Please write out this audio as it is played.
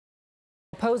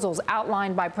proposals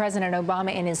outlined by President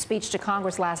Obama in his speech to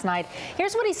Congress last night.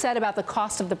 Here's what he said about the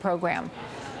cost of the program.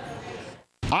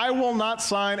 I will not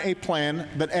sign a plan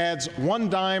that adds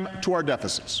one dime to our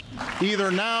deficits,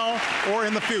 either now or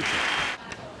in the future.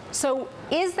 So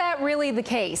is that really the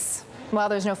case? Well,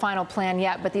 there's no final plan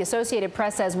yet, but the Associated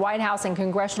Press says White House and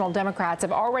congressional Democrats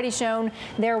have already shown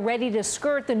they're ready to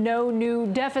skirt the no new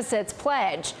deficits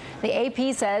pledge. The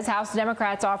AP says House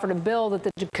Democrats offered a bill that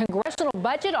the Congressional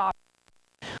Budget Office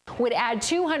would add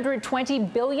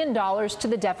 $220 billion to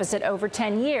the deficit over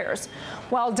 10 years.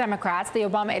 While Democrats, the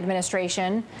Obama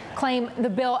administration, claim the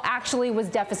bill actually was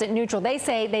deficit neutral. They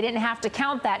say they didn't have to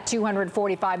count that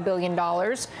 $245 billion,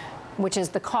 which is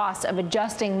the cost of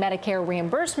adjusting Medicare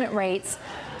reimbursement rates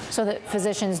so that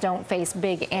physicians don't face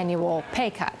big annual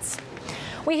pay cuts.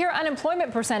 We hear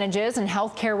unemployment percentages and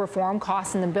health care reform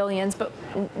costs in the billions, but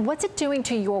what's it doing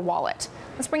to your wallet?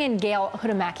 Let's bring in Gail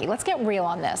Hudemaki. Let's get real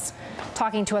on this,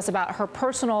 talking to us about her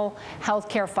personal health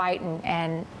care fight.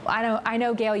 And I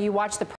know, Gail, you watch the